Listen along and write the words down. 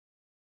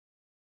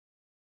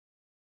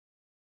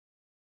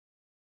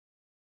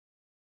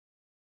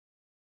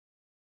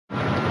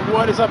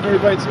What is up,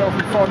 everybody? It's Noah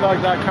from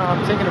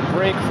PhoneDog.com. Taking a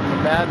break from the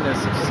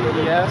madness of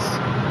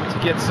CES to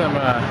get some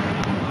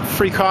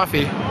free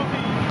coffee,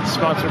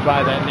 sponsored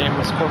by that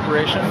nameless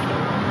corporation.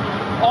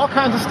 All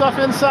kinds of stuff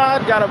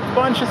inside. Got a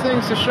bunch of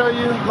things to show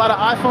you. A lot of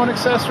iPhone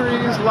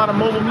accessories, a lot of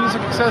mobile music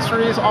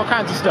accessories, all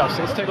kinds of stuff.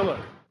 So let's take a look.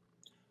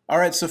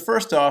 Alright, so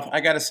first off, I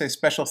gotta say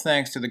special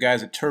thanks to the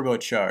guys at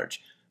Turbocharge,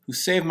 who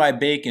saved my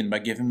bacon by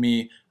giving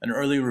me an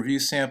early review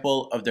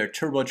sample of their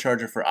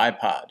turbocharger for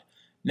iPod.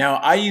 Now,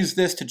 I use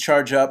this to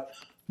charge up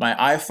my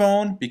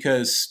iPhone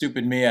because,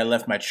 stupid me, I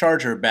left my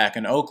charger back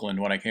in Oakland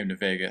when I came to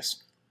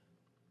Vegas.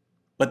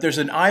 But there's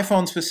an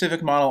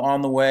iPhone-specific model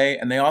on the way,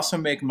 and they also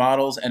make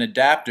models and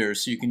adapters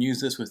so you can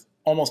use this with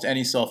almost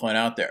any cell phone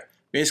out there.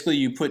 Basically,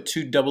 you put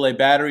two AA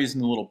batteries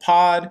in the little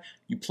pod,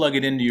 you plug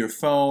it into your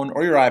phone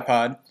or your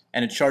iPod,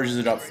 and it charges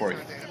it up for you.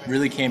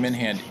 Really came in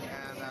handy.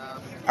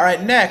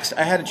 Alright, next,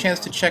 I had a chance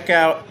to check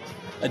out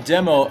a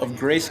demo of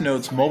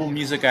GraceNote's mobile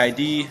music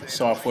ID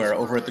software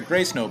over at the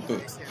GraceNote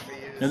booth.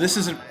 Now, this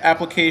is an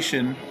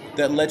application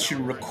that lets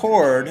you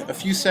record a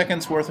few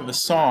seconds worth of a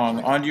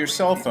song onto your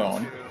cell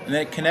phone, and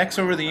then it connects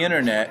over the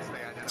internet,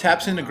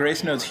 taps into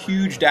GraceNote's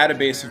huge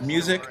database of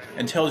music,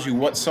 and tells you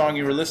what song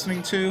you were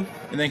listening to,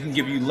 and then can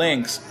give you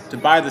links to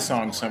buy the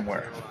song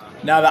somewhere.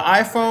 Now, the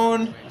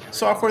iPhone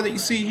software that you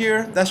see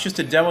here, that's just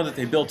a demo that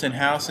they built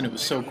in-house, and it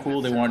was so cool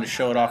they wanted to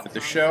show it off at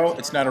the show.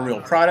 It's not a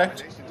real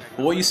product.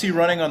 But what you see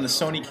running on the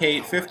Sony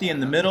K850 in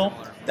the middle,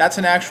 that's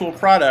an actual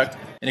product,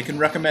 and it can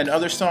recommend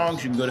other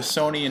songs. You can go to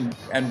Sony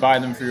and buy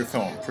them for your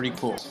phone. Pretty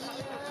cool.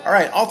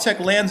 Alright, Alltech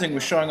Lansing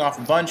was showing off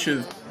a bunch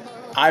of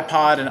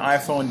iPod and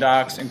iPhone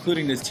docks,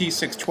 including this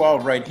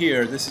T612 right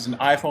here. This is an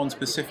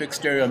iPhone-specific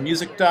stereo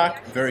music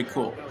dock. Very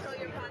cool.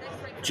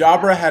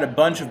 Jabra had a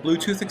bunch of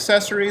Bluetooth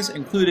accessories,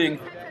 including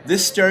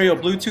this stereo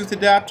Bluetooth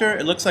adapter.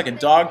 It looks like a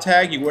dog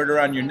tag you wear it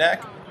around your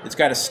neck. It's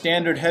got a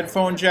standard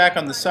headphone jack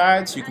on the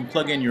side, so you can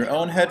plug in your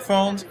own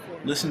headphones,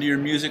 listen to your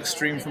music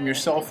stream from your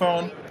cell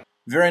phone.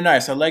 Very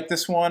nice. I like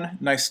this one.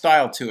 Nice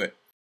style to it.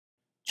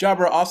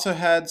 Jabra also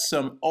had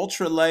some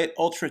ultra-light,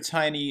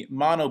 ultra-tiny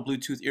mono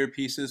Bluetooth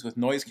earpieces with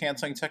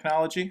noise-canceling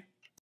technology.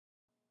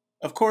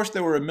 Of course,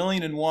 there were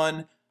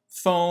 1,000,001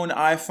 phone,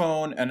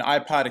 iPhone, and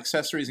iPod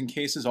accessories and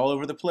cases all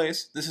over the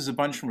place. This is a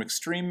bunch from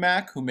Extreme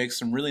Mac, who makes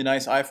some really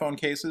nice iPhone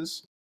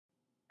cases.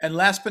 And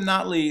last but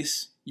not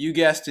least, you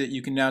guessed it,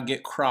 you can now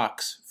get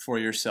Crocs for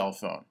your cell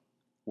phone.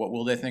 What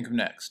will they think of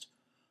next?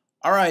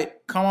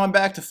 Alright, come on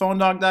back to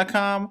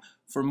PhoneDog.com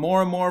for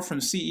more and more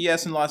from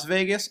CES in Las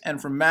Vegas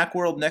and from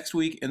Macworld next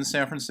week in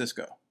San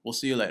Francisco. We'll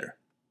see you later.